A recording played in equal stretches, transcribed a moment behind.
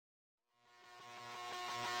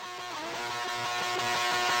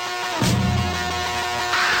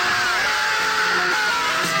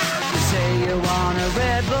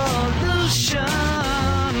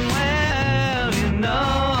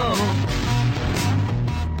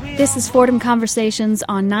This is Fordham Conversations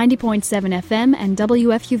on 90.7 FM and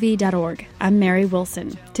WFUV.org. I'm Mary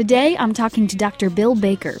Wilson. Today, I'm talking to Dr. Bill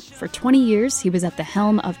Baker. For 20 years, he was at the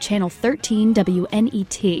helm of Channel 13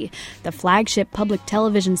 WNET, the flagship public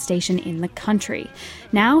television station in the country.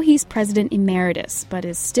 Now he's president emeritus, but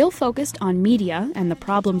is still focused on media and the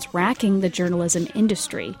problems racking the journalism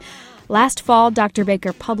industry. Last fall, Dr.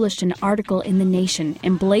 Baker published an article in The Nation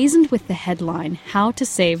emblazoned with the headline, How to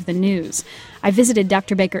Save the News. I visited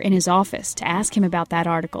Dr. Baker in his office to ask him about that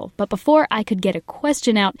article, but before I could get a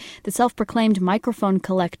question out, the self-proclaimed microphone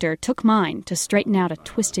collector took mine to straighten out a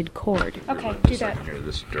twisted cord. Okay, do that. Here,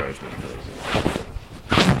 this drives me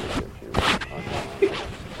crazy.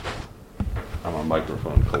 I'm a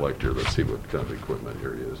microphone collector. Let's see what kind of equipment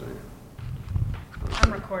you're using.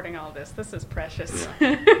 I'm recording all this. This is precious.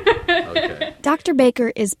 Yeah. Okay. Dr.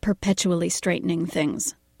 Baker is perpetually straightening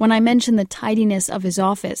things. When I mention the tidiness of his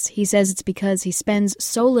office, he says it's because he spends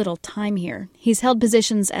so little time here. He's held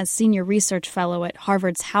positions as senior research fellow at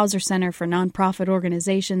Harvard's Hauser Center for Nonprofit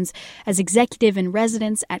Organizations, as executive in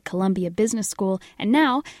residence at Columbia Business School, and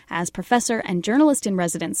now as professor and journalist in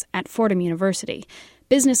residence at Fordham University.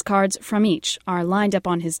 Business cards from each are lined up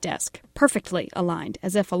on his desk, perfectly aligned,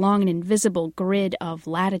 as if along an invisible grid of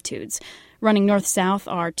latitudes. Running north-south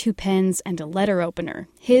are 2 pens and a letter opener.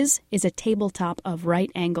 His is a tabletop of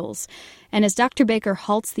right angles. And as Dr. Baker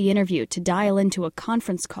halts the interview to dial into a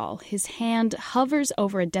conference call, his hand hovers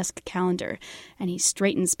over a desk calendar, and he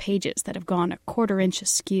straightens pages that have gone a 1/4 inch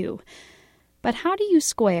askew. But how do you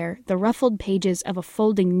square the ruffled pages of a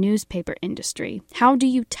folding newspaper industry? How do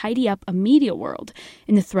you tidy up a media world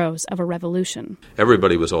in the throes of a revolution?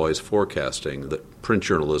 Everybody was always forecasting that print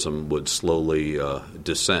journalism would slowly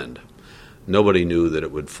descend. Nobody knew that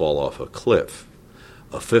it would fall off a cliff,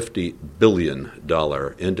 a $50 billion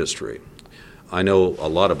industry. I know a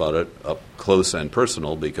lot about it up close and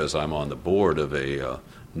personal because I'm on the board of a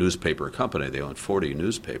newspaper company. They own 40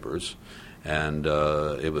 newspapers. And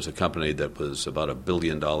it was a company that was about $1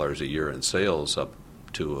 billion a year in sales up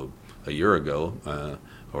to a year ago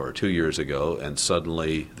or 2 years ago, and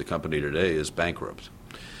suddenly the company today is bankrupt.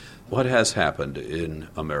 What has happened in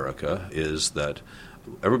America is that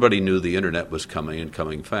everybody knew the internet was coming and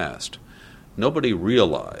coming fast. Nobody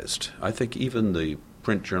realized, I think even the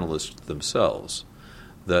print journalists themselves,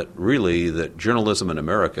 that really that journalism in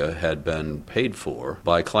America had been paid for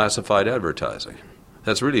by classified advertising.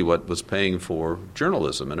 That's really what was paying for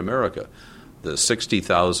journalism in America. The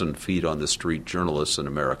 60,000 feet on the street journalists in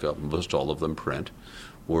America, most all of them print,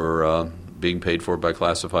 were being paid for by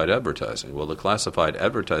classified advertising. Well, the classified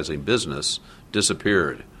advertising business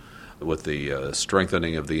disappeared with the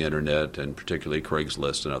strengthening of the internet and particularly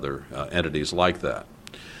Craigslist and other entities like that.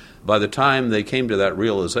 By the time they came to that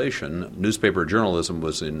realization, newspaper journalism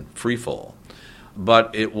was in free fall. But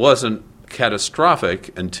it wasn't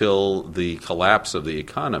catastrophic until the collapse of the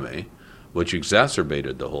economy, which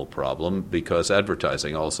exacerbated the whole problem because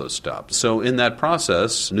advertising also stopped. So in that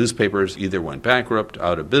process, newspapers either went bankrupt,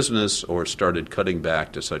 out of business, or started cutting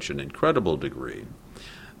back to such an incredible degree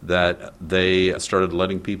that they started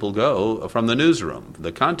letting people go from the newsroom,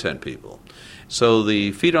 the content people. So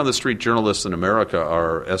the feet-on-the-street journalists in America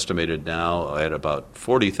are estimated now at about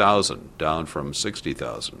 40,000, down from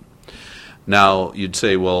 60,000. Now, you'd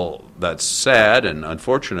say, well, that's sad and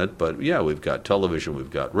unfortunate, but yeah, we've got television, we've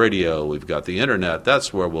got radio, we've got the internet.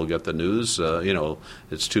 That's where we'll get the news.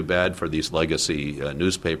 It's too bad for these legacy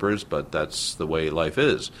newspapers, but that's the way life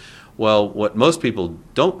is. Well, what most people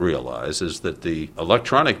don't realize is that the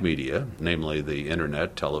electronic media, namely the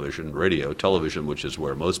internet, television, radio, television, which is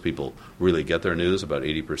where most people really get their news, about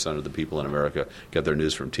 80% of the people in America get their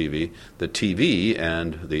news from TV. The TV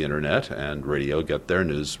and the internet and radio get their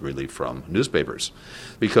news really from newspapers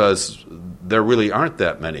because there really aren't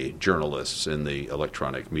that many journalists in the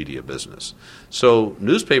electronic media business. So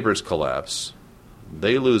newspapers collapse,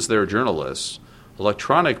 they lose their journalists.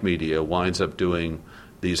 Electronic media winds up doing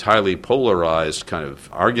these highly polarized kind of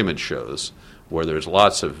argument shows where there's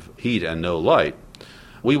lots of heat and no light.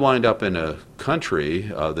 We wind up in a country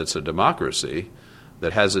that's a democracy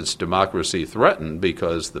that has its democracy threatened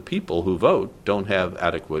because the people who vote don't have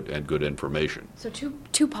adequate and good information. So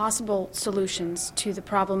two possible solutions to the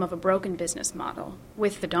problem of a broken business model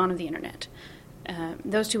with the dawn of the internet.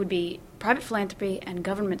 Those two would be private philanthropy and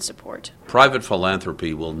government support. Private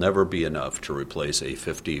philanthropy will never be enough to replace a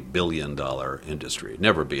 $50 billion industry.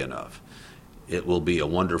 Never be enough. It will be a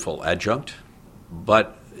wonderful adjunct,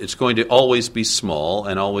 but it's going to always be small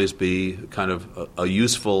and always be kind of a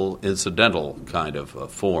useful, incidental kind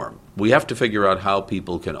of form. We have to figure out how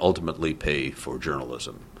people can ultimately pay for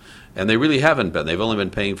journalism. And they really haven't been. They've only been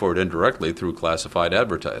paying for it indirectly through classified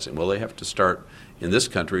advertising. Well, they have to start in this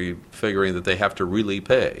country figuring that they have to really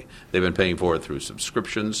pay. They've been paying for it through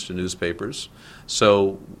subscriptions to newspapers.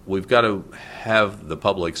 So we've got to have the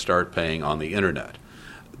public start paying on the Internet.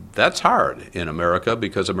 That's hard in America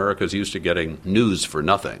because America's used to getting news for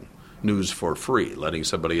nothing, news for free, letting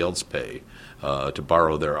somebody else pay to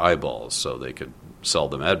borrow their eyeballs so they could sell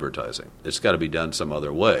them advertising. It's got to be done some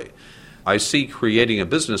other way. I see creating a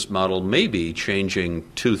business model maybe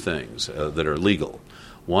changing two things that are legal.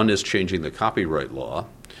 One is changing the copyright law,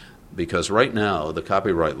 because right now the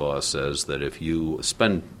copyright law says that if you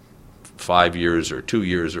spend 5 years or 2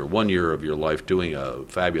 years or 1 year of your life doing a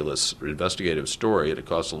fabulous investigative story, and it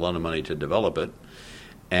costs a lot of money to develop it,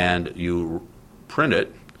 and you print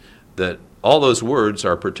it, that all those words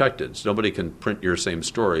are protected. So nobody can print your same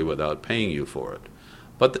story without paying you for it.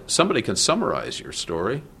 But somebody can summarize your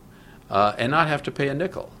story and not have to pay a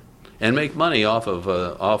nickel and make money off of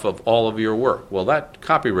all of your work. Well, that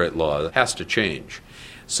copyright law has to change,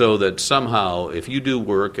 so that somehow if you do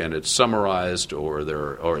work and it's summarized or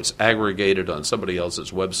it's aggregated on somebody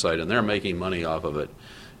else's website and they're making money off of it,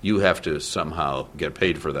 you have to somehow get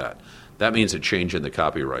paid for that. That means a change in the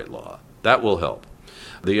copyright law. That will help.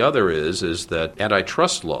 The other is that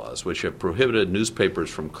antitrust laws, which have prohibited newspapers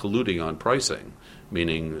from colluding on pricing,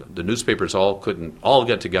 meaning the newspapers couldn't all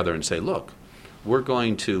get together and say, look, we're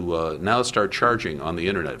going to now start charging on the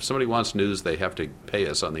Internet. If somebody wants news, they have to pay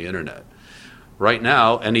us on the Internet. Right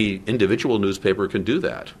now, any individual newspaper can do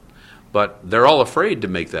that. But they're all afraid to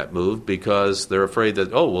make that move because they're afraid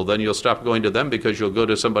that, then you'll stop going to them because you'll go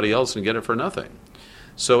to somebody else and get it for nothing.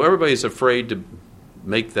 So everybody's afraid to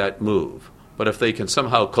make that move. But if they can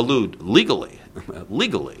somehow collude legally,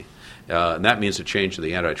 and that means a change to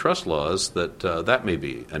the antitrust laws, that may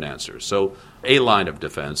be an answer. So a line of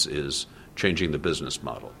defense is changing the business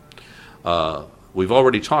model. We've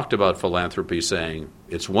already talked about philanthropy, saying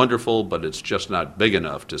it's wonderful, but it's just not big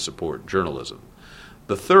enough to support journalism.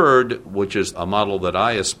 The third, which is a model that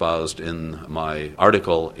I espoused in my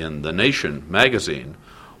article in The Nation magazine,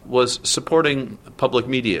 was supporting public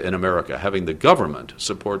media in America, having the government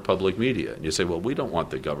support public media. And you say, well, we don't want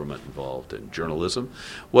the government involved in journalism.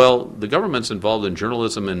 Well, the government's involved in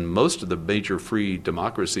journalism in most of the major free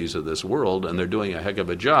democracies of this world, and they're doing a heck of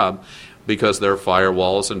a job because there are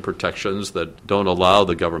firewalls and protections that don't allow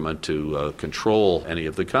the government to control any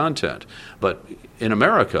of the content. But in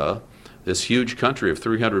America, this huge country of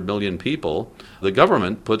 300 million people, the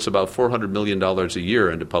government puts about $400 million a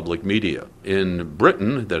year into public media. In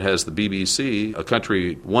Britain, that has the BBC, a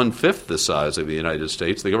country 1/5 the size of the United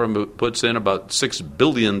States, the government puts in about $6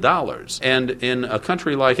 billion. And in a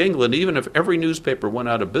country like England, even if every newspaper went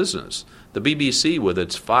out of business, the BBC, with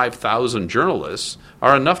its 5,000 journalists,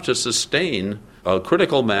 are enough to sustain a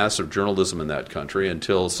critical mass of journalism in that country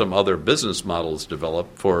until some other business models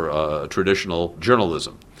develop for traditional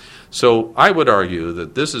journalism. So I would argue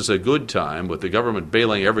that this is a good time, with the government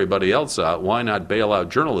bailing everybody else out. Why not bail out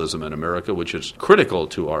journalism in America, which is critical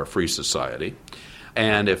to our free society?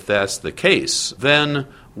 And if that's the case, then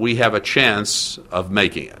we have a chance of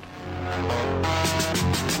making it.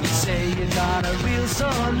 You say you got a real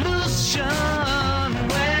solution.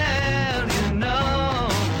 Well, you know,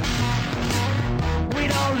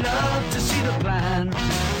 we'd all love to see the plan.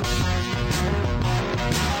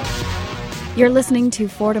 You're listening to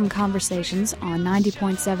Fordham Conversations on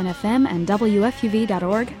 90.7 FM and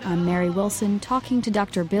WFUV.org. I'm Mary Wilson, talking to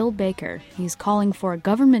Dr. Bill Baker. He's calling for a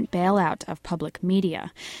government bailout of public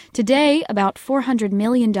media. Today, about $400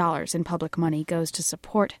 million in public money goes to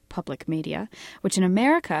support public media, which in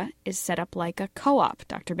America is set up like a co-op,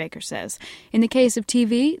 Dr. Baker says. In the case of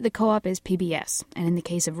TV, the co-op is PBS, and in the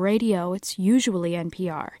case of radio, it's usually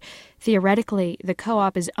NPR. Theoretically, the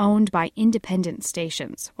co-op is owned by independent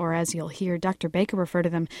stations, or as you'll hear Dr. Baker refer to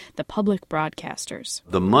them, the public broadcasters.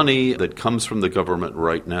 The money that comes from the government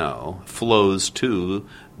right now flows to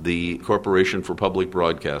the Corporation for Public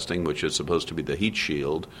Broadcasting, which is supposed to be the heat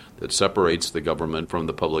shield that separates the government from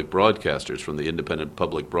the public broadcasters, from the independent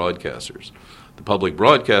public broadcasters. The public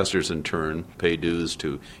broadcasters, in turn, pay dues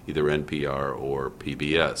to either NPR or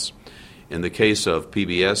PBS. In the case of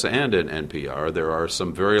PBS and in NPR, there are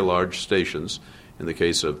some very large stations. In the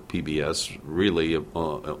case of PBS, really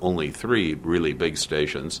only 3 really big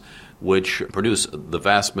stations, which produce the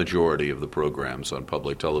vast majority of the programs on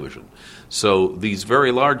public television. So these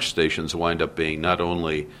very large stations wind up being not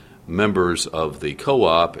only members of the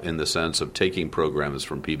co-op in the sense of taking programs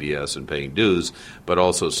from PBS and paying dues, but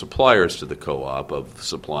also suppliers to the co-op of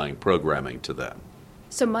supplying programming to them.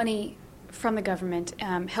 So money from the government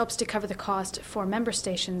helps to cover the cost for member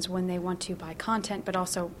stations when they want to buy content, but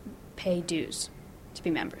also pay dues to be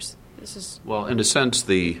members. Well, in a sense,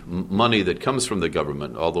 the money that comes from the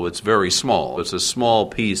government, although it's very small, it's a small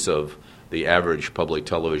piece of the average public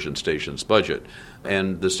television station's budget.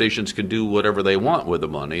 And the stations can do whatever they want with the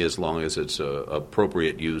money as long as it's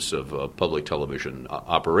appropriate use of public television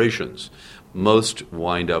operations. Most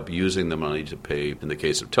wind up using the money to pay, in the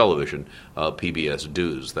case of television, PBS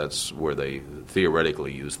dues. That's where they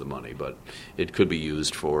theoretically use the money, but it could be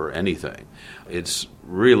used for anything. It's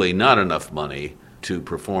really not enough money to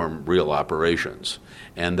perform real operations.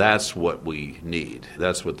 And that's what we need.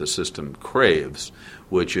 That's what the system craves,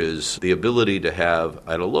 which is the ability to have,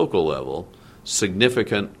 at a local level,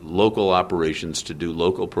 significant local operations to do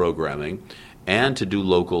local programming and to do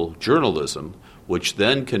local journalism, which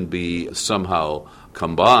then can be somehow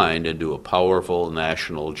combined into a powerful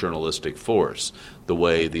national journalistic force, the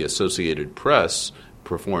way the Associated Press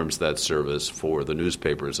performs that service for the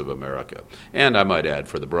newspapers of America, and I might add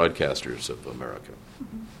for the broadcasters of America.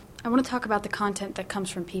 Mm-hmm. I want to talk about the content that comes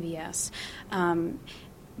from PBS.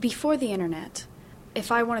 Before the internet,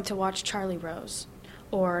 if I wanted to watch Charlie Rose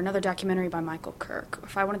or another documentary by Michael Kirk,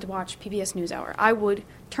 if I wanted to watch PBS NewsHour, I would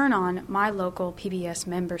turn on my local PBS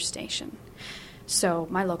member station. So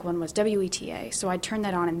my local one was WETA, so I'd turn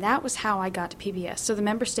that on, and that was how I got to PBS. So the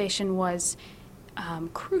member station was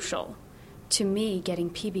crucial to me getting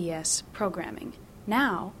PBS programming.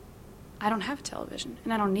 Now, I don't have a television,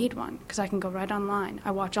 and I don't need one, because I can go right online.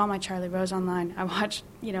 I watch all my Charlie Rose online. I watch,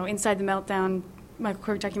 Inside the Meltdown, Michael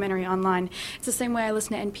Kirk documentary online. It's the same way I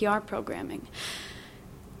listen to NPR programming.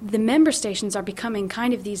 The member stations are becoming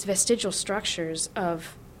kind of these vestigial structures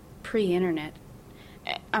of pre-internet.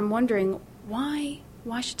 I'm wondering, why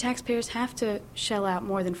should taxpayers have to shell out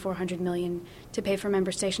more than $400 million to pay for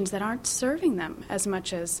member stations that aren't serving them as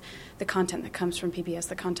much as the content that comes from PBS,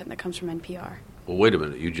 the content that comes from NPR? Well, wait a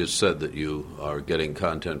minute. You just said that you are getting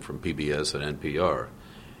content from PBS and NPR.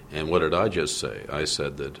 And what did I just say? I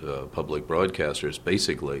said that public broadcasters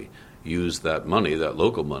basically use that money, that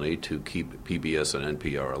local money, to keep PBS and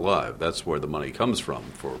NPR alive. That's where the money comes from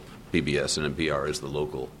for PBS and NPR, is the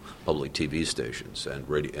local public TV stations and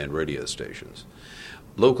radio stations.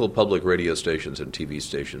 Local public radio stations and TV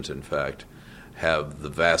stations, in fact, have the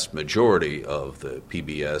vast majority of the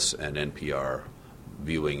PBS and NPR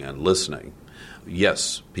viewing and listening.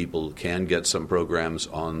 Yes, people can get some programs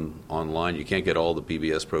online. You can't get all the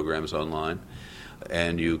PBS programs online,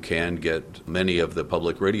 and you can get many of the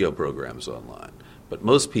public radio programs online. But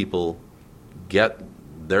most people get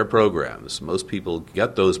their programs, most people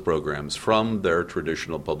get those programs from their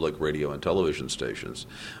traditional public radio and television stations.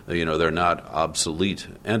 They're not obsolete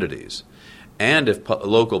entities. And if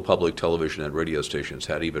local public television and radio stations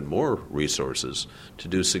had even more resources to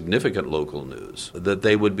do significant local news, that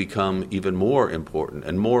they would become even more important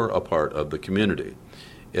and more a part of the community.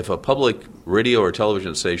 If a public radio or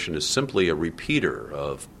television station is simply a repeater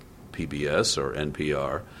of PBS or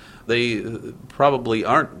NPR, they probably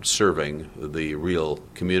aren't serving the real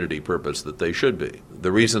community purpose that they should be.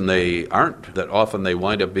 The reason they aren't, that often they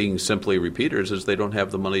wind up being simply repeaters, is they don't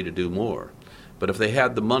have the money to do more. But if they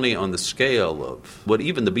had the money on the scale of what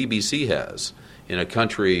even the BBC has in a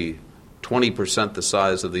country 20% the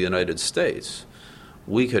size of the United States,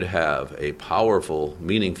 we could have a powerful,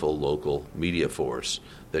 meaningful local media force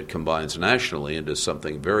that combines nationally into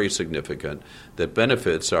something very significant that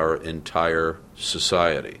benefits our entire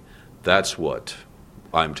society. That's what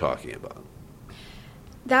I'm talking about.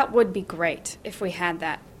 That would be great if we had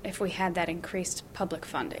that increased public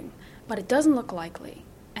funding, but it doesn't look likely.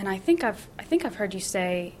 And I think I've heard you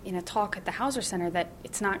say in a talk at the Hauser Center that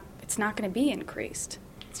it's not going to be increased.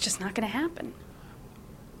 It's just not going to happen.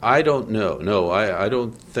 I don't know. No, I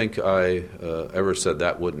don't think I ever said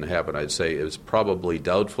that wouldn't happen. I'd say it's probably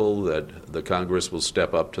doubtful that the Congress will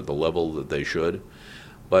step up to the level that they should.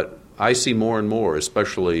 But I see more and more,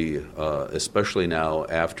 especially now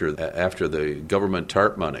after the government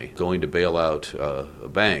TARP money going to bail out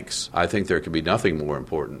banks. I think there could be nothing more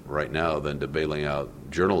important right now than to bailing out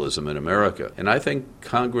journalism in America. And I think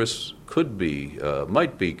Congress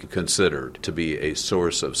might be considered to be a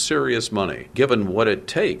source of serious money, given what it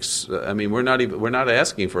takes. I mean, we're not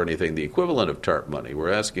asking for anything the equivalent of TARP money.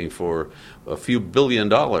 We're asking for a few $1 billion.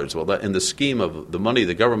 Well, that, in the scheme of the money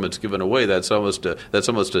the government's given away, that's almost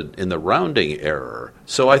in the rounding error.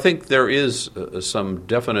 So I think there is some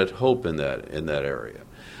definite hope in that area.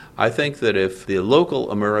 I think that if the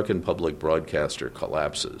local American public broadcaster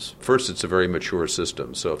collapses, first, it's a very mature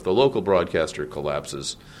system. So if the local broadcaster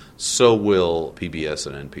collapses, so will PBS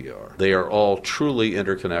and NPR. They are all truly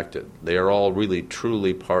interconnected. They are all really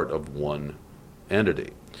truly part of one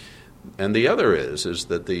entity. And the other is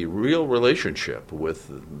that the real relationship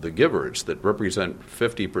with the givers that represent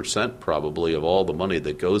 50% probably of all the money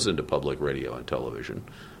that goes into public radio and television,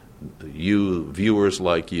 you, viewers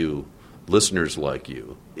like you, listeners like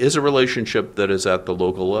you, is a relationship that is at the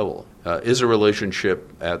local level, is a relationship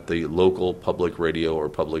at the local public radio or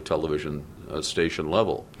public television station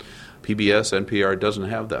level. PBS, NPR doesn't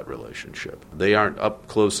have that relationship. They aren't up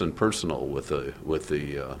close and personal with the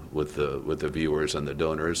viewers and the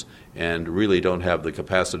donors, and really don't have the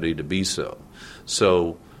capacity to be so.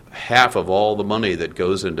 So half of all the money that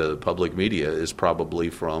goes into public media is probably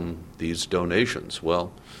from these donations.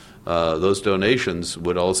 Well, those donations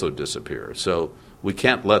would also disappear. So we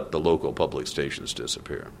can't let the local public stations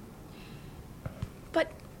disappear.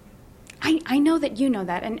 But I know that you know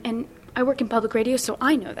that, and I work in public radio, so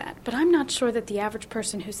I know that. But I'm not sure that the average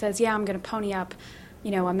person who says, yeah, I'm going to pony up,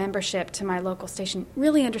 a membership to my local station,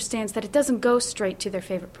 really understands that it doesn't go straight to their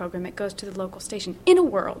favorite program. It goes to the local station. In a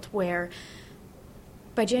world where,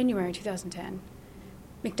 by January 2010,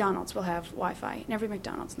 McDonald's will have Wi-Fi in every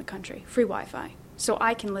McDonald's in the country, free Wi-Fi. So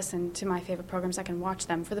I can listen to my favorite programs. I can watch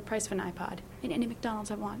them for the price of an iPod in any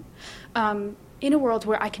McDonald's I want. In a world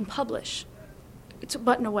where I can publish, it's a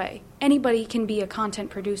button away. Anybody can be a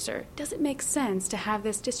content producer. Does it make sense to have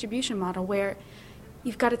this distribution model where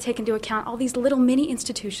you've got to take into account all these little mini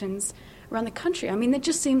institutions around the country? I mean, it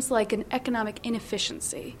just seems like an economic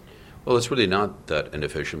inefficiency. Well, it's really not that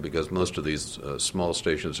inefficient because most of these small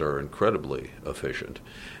stations are incredibly efficient.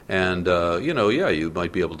 And, you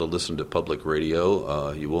might be able to listen to public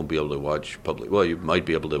radio. You won't be able to watch you might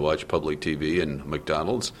be able to watch public TV in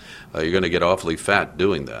McDonald's. You're going to get awfully fat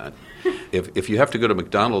doing that. If you have to go to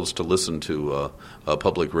McDonald's to listen to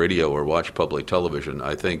public radio or watch public television,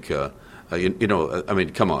 I think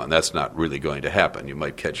come on, that's not really going to happen. You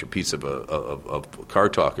might catch a piece of car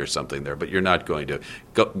talk or something there, but you're not going to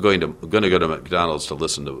go to McDonald's to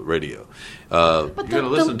listen to radio. You're going to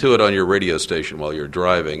listen to it on your radio station while you're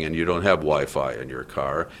driving, and you don't have Wi-Fi in your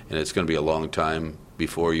car, and it's going to be a long time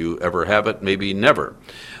before you ever have it, maybe never.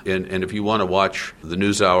 And if you want to watch the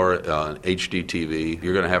NewsHour on HDTV,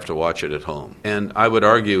 you're going to have to watch it at home. And I would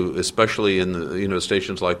argue, especially in the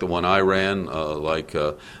stations like the one I ran, like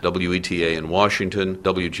WETA in Washington,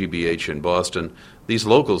 WGBH in Boston, these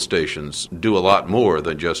local stations do a lot more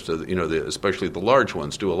than just, especially the large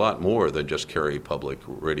ones, do a lot more than just carry public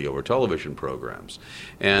radio or television programs.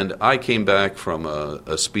 And I came back from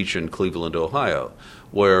a speech in Cleveland, Ohio,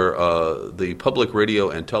 where the public radio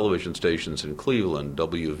and television stations in Cleveland,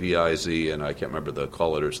 WVIZ, and I can't remember the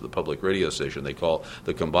call letters of the public radio station, they call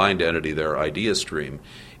the combined entity their Idea Stream,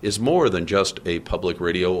 is more than just a public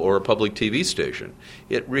radio or a public TV station.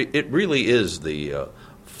 It really is the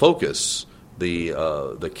focus,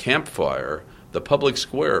 the campfire, the public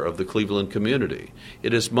square of the Cleveland community.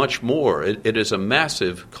 It is much more. It is a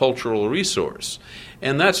massive cultural resource.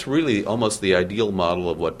 And that's really almost the ideal model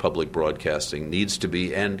of what public broadcasting needs to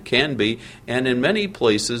be and can be, and in many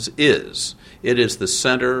places is. It is the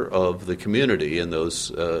center of the community in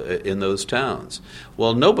those towns.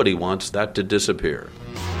 Well, nobody wants that to disappear.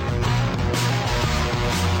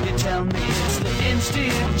 You tell me it's the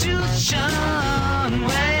institution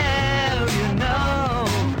where you know.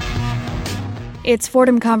 It's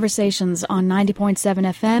Fordham Conversations on 90.7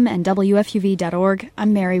 FM and WFUV.org.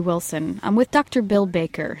 I'm Mary Wilson. I'm with Dr. Bill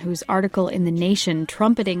Baker, whose article in The Nation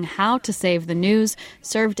trumpeting how to save the news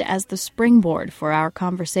served as the springboard for our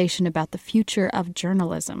conversation about the future of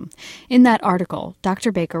journalism. In that article,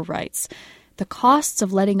 Dr. Baker writes, "The costs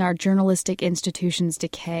of letting our journalistic institutions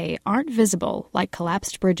decay aren't visible like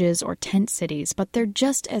collapsed bridges or tent cities, but they're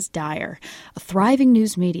just as dire. A thriving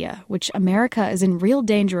news media, which America is in real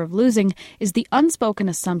danger of losing, is the unspoken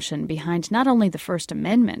assumption behind not only the First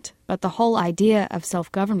Amendment, but the whole idea of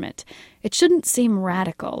self-government. It shouldn't seem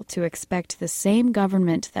radical to expect the same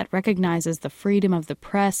government that recognizes the freedom of the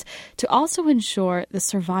press to also ensure the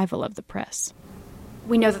survival of the press."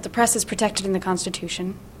 We know that the press is protected in the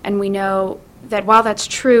Constitution, and we know that while that's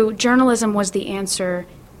true, journalism was the answer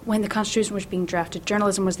when the Constitution was being drafted.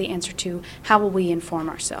 Journalism was the answer to how will we inform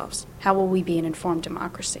ourselves? How will we be an informed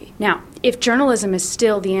democracy? Now, if journalism is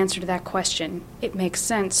still the answer to that question, it makes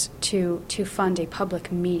sense to fund a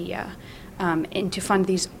public media and to fund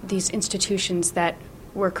these institutions that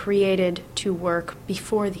were created to work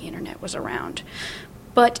before the internet was around.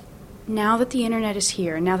 But now that the internet is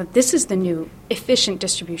here, now that this is the new efficient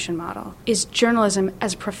distribution model, is journalism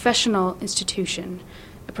as a professional institution,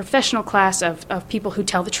 a professional class of people who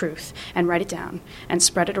tell the truth and write it down and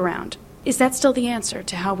spread it around, is that still the answer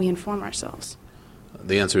to how we inform ourselves?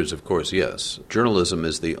 The answer is, of course, yes. Journalism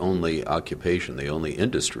is the only occupation, the only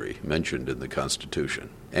industry mentioned in the Constitution.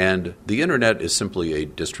 And the internet is simply a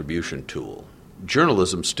distribution tool.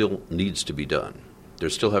 Journalism still needs to be done. There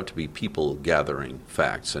still have to be people gathering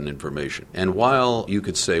facts and information. And while you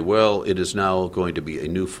could say, well, it is now going to be a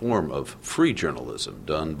new form of free journalism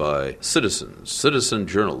done by citizens, citizen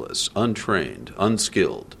journalists, untrained,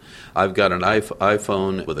 unskilled. I've got an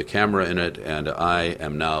iPhone with a camera in it, and I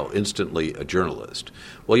am now instantly a journalist.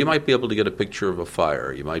 Well, you might be able to get a picture of a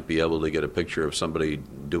fire. You might be able to get a picture of somebody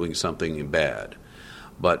doing something bad.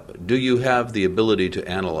 But do you have the ability to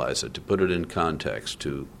analyze it, to put it in context,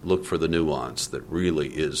 to look for the nuance that really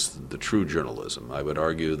is the true journalism? I would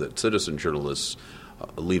argue that citizen journalists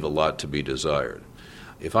leave a lot to be desired.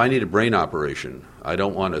 If I need a brain operation, I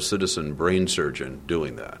don't want a citizen brain surgeon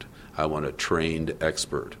doing that. I want a trained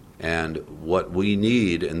expert. And what we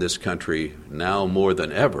need in this country now more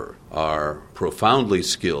than ever are profoundly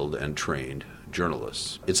skilled and trained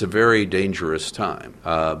journalists. It's a very dangerous time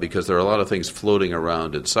because there are a lot of things floating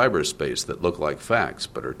around in cyberspace that look like facts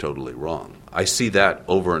but are totally wrong. I see that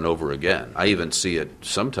over and over again. I even see it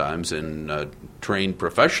sometimes in trained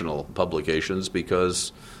professional publications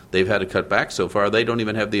because they've had to cut back so far they don't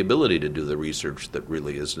even have the ability to do the research that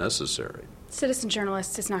really is necessary. Citizen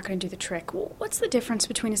journalist is not going to do the trick. What's the difference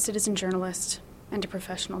between a citizen journalist and a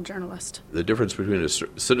professional journalist? The difference between a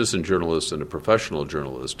citizen journalist and a professional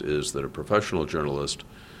journalist is that a professional journalist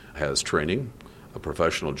has training, a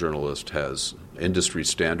professional journalist has industry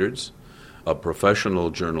standards, a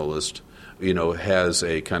professional journalist, has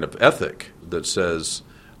a kind of ethic that says,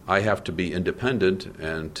 I have to be independent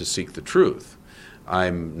and to seek the truth.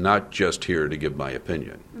 I'm not just here to give my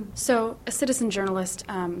opinion. So a citizen journalist,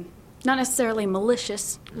 not necessarily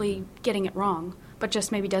maliciously getting it wrong, but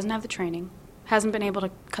just maybe doesn't have the training, hasn't been able to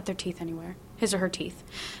cut their teeth anywhere, his or her teeth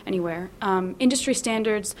anywhere. Industry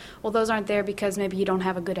standards, well, those aren't there because maybe you don't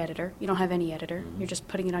have a good editor. You don't have any editor. You're just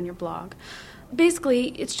putting it on your blog. Basically,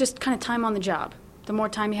 it's just kind of time on the job. The more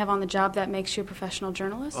time you have on the job, that makes you a professional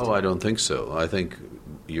journalist? Oh, I don't think so. I think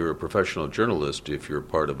you're a professional journalist if you're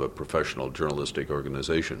part of a professional journalistic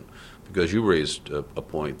organization, because you raised a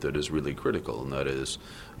point that is really critical, and that is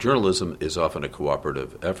journalism is often a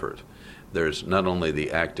cooperative effort. There's not only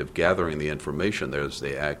the act of gathering the information, there's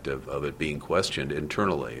the act of it being questioned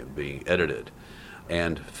internally and being edited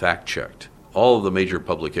and fact-checked. All of the major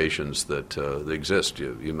publications that exist,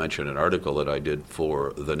 you mentioned an article that I did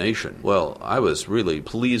for The Nation. Well, I was really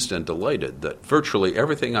pleased and delighted that virtually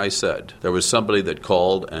everything I said, there was somebody that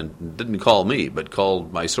called and didn't call me, but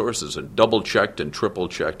called my sources and double-checked and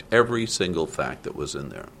triple-checked every single fact that was in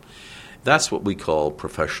there. That's what we call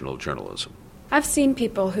professional journalism. I've seen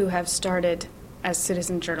people who have started as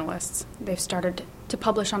citizen journalists. They've started to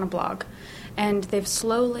publish on a blog, and they've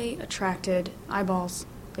slowly attracted eyeballs.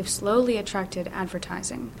 They've slowly attracted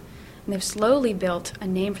advertising, and they've slowly built a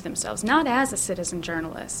name for themselves, not as a citizen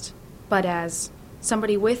journalist, but as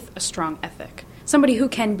somebody with a strong ethic, somebody who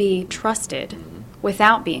can be trusted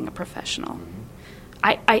without being a professional.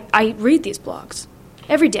 I read these blogs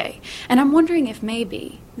every day, and I'm wondering if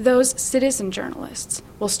maybe those citizen journalists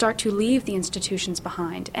will start to leave the institutions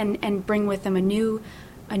behind and bring with them a new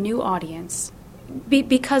audience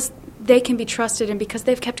because they can be trusted and because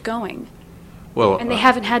they've kept going. Well, and they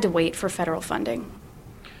haven't had to wait for federal funding.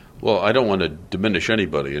 Well, I don't want to diminish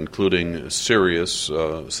anybody, including serious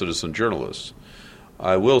citizen journalists.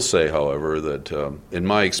 I will say, however, that in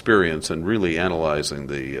my experience in really analyzing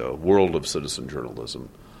the world of citizen journalism,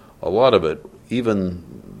 a lot of it,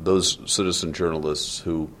 even those citizen journalists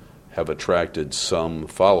who have attracted some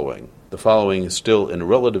following, the following still in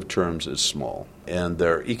relative terms is small, and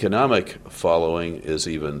their economic following is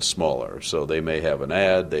even smaller. So they may have an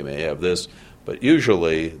ad, they may have this, but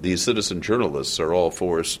usually these citizen journalists are all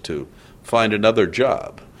forced to find another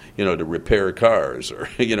job, to repair cars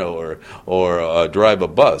or, or drive a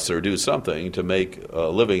bus or do something to make a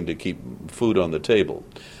living to keep food on the table.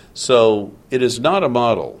 So it is not a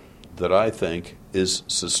model that I think is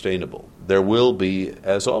sustainable. There will be,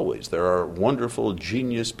 as always, there are wonderful,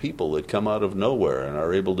 genius people that come out of nowhere and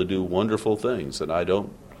are able to do wonderful things, and I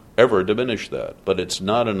don't ever diminish that. But it's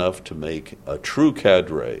not enough to make a true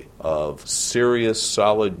cadre of serious,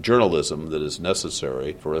 solid journalism that is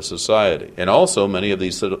necessary for a society. And also, many of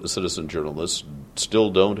these citizen journalists still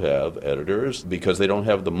don't have editors because they don't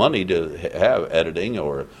have the money to have editing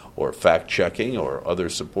or fact-checking or other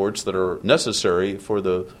supports that are necessary for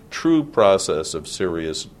the true process of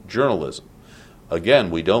serious journalism. Again,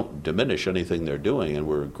 we don't diminish anything they're doing, and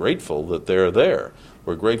we're grateful that they're there.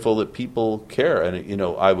 We're grateful that people care. And,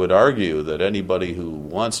 I would argue that anybody who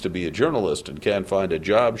wants to be a journalist and can't find a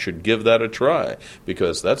job should give that a try,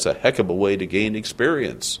 because that's a heck of a way to gain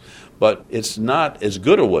experience. But it's not as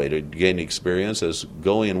good a way to gain experience as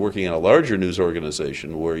going and working in a larger news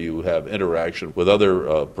organization where you have interaction with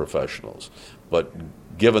other professionals. But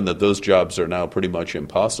given that those jobs are now pretty much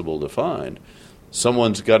impossible to find,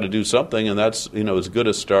 someone's got to do something, and that's as good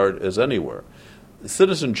a start as anywhere.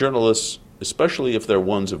 Citizen journalists, especially if they're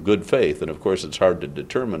ones of good faith, and of course it's hard to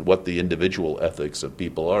determine what the individual ethics of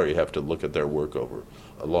people are, you have to look at their work over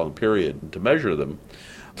a long period to measure them,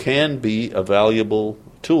 can be a valuable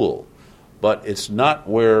tool. But it's not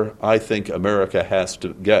where I think America has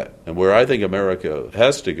to get. And where I think America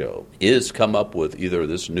has to go is come up with either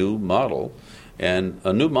this new model, and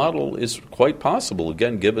a new model is quite possible,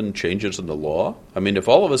 again, given changes in the law. I mean, if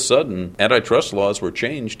all of a sudden antitrust laws were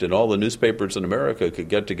changed and all the newspapers in America could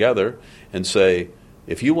get together and say,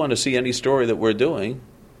 if you want to see any story that we're doing,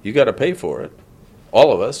 you got to pay for it,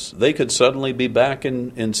 all of us, they could suddenly be back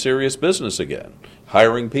in serious business again,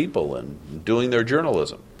 hiring people and doing their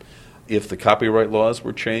journalism. If the copyright laws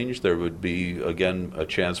were changed, there would be, again, a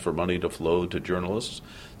chance for money to flow to journalists.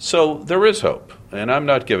 So there is hope, and I'm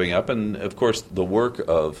not giving up. And, of course, the work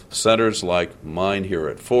of centers like mine here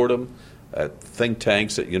at Fordham, at think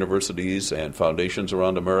tanks at universities and foundations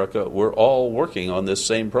around America, we're all working on this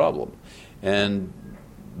same problem. And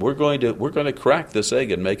we're going to crack this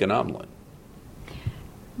egg and make an omelet.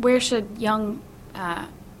 Where should young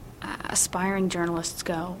aspiring journalists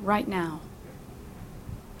go right now?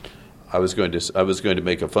 I was going to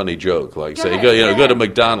make a funny joke, like go to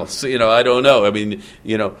McDonald's. I don't know. I mean,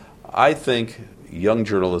 I think young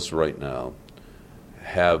journalists right now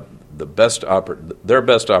have their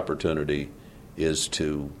best opportunity is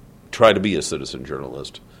to try to be a citizen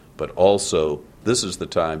journalist, but also this is the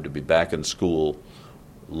time to be back in school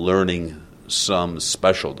learning some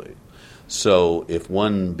specialty. So if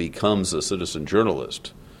one becomes a citizen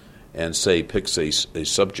journalist and, say, picks a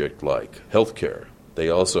subject like healthcare, they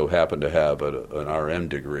also happen to have an RN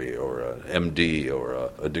degree or an MD or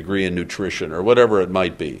a degree in nutrition or whatever it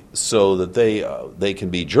might be, so that they can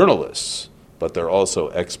be journalists, but they're also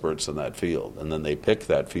experts in that field. And then they pick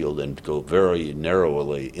that field and go very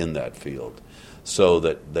narrowly in that field so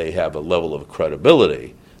that they have a level of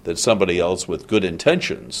credibility that somebody else with good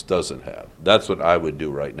intentions doesn't have. That's what I would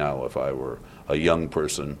do right now if I were a young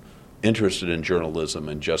person interested in journalism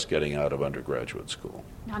and just getting out of undergraduate school.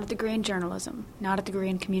 Not a degree in journalism, not a degree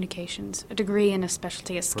in communications, a degree in a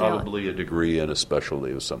specialty, a skill. Probably a degree in a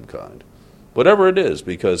specialty of some kind. Whatever it is,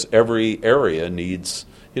 because every area needs,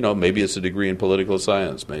 maybe it's a degree in political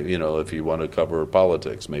science. Maybe, if you want to cover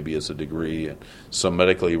politics, maybe it's a degree in some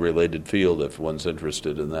medically related field if one's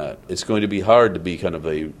interested in that. It's going to be hard to be kind of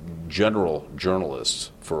a general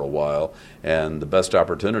journalist for a while, and the best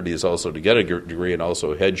opportunity is also to get a degree and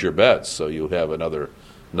also hedge your bets so you have another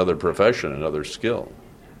profession, another skill.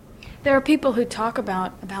 There are people who talk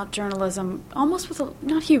about journalism almost with,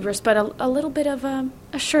 not hubris, but a little bit of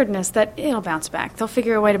assuredness that it'll bounce back. They'll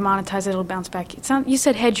figure a way to monetize it, it'll bounce back. You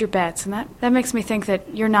said hedge your bets, and that makes me think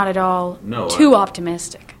that you're not at all too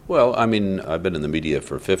optimistic. Well, I mean, I've been in the media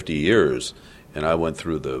for 50 years, and I went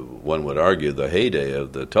through one would argue, the heyday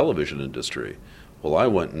of the television industry. Well, I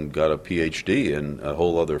went and got a PhD in a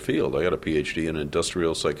whole other field. I got a PhD in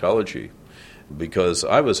industrial psychology, because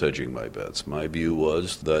I was hedging my bets. My view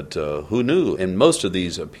was that who knew? In most of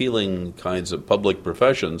these appealing kinds of public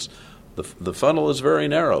professions, the funnel is very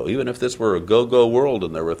narrow. Even if this were a go-go world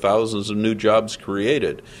and there were thousands of new jobs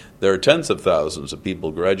created, there are tens of thousands of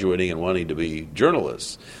people graduating and wanting to be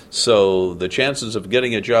journalists. So the chances of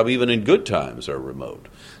getting a job even in good times are remote.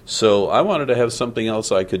 So I wanted to have something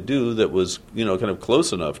else I could do that was, kind of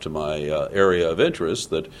close enough to my area of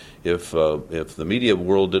interest that if the media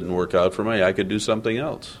world didn't work out for me, I could do something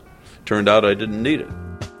else. Turned out I didn't need it.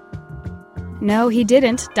 No, he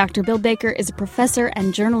didn't. Dr. Bill Baker is a professor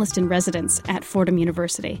and journalist in residence at Fordham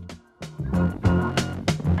University. There's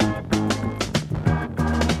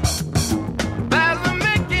a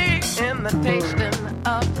Mickey in the tasting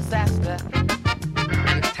of disaster.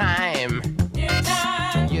 And time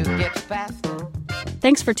you get faster.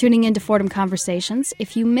 Thanks for tuning in to Fordham Conversations.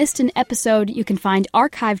 If you missed an episode, you can find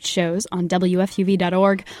archived shows on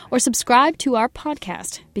WFUV.org or subscribe to our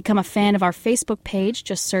podcast. Become a fan of our Facebook page.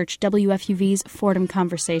 Just search WFUV's Fordham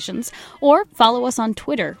Conversations. Or follow us on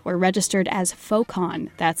Twitter. We're registered as FOCON.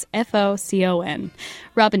 That's FOCON.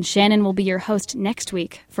 Robin Shannon will be your host next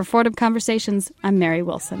week. For Fordham Conversations, I'm Mary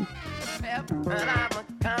Wilson. But I'm a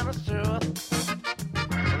connoisseur.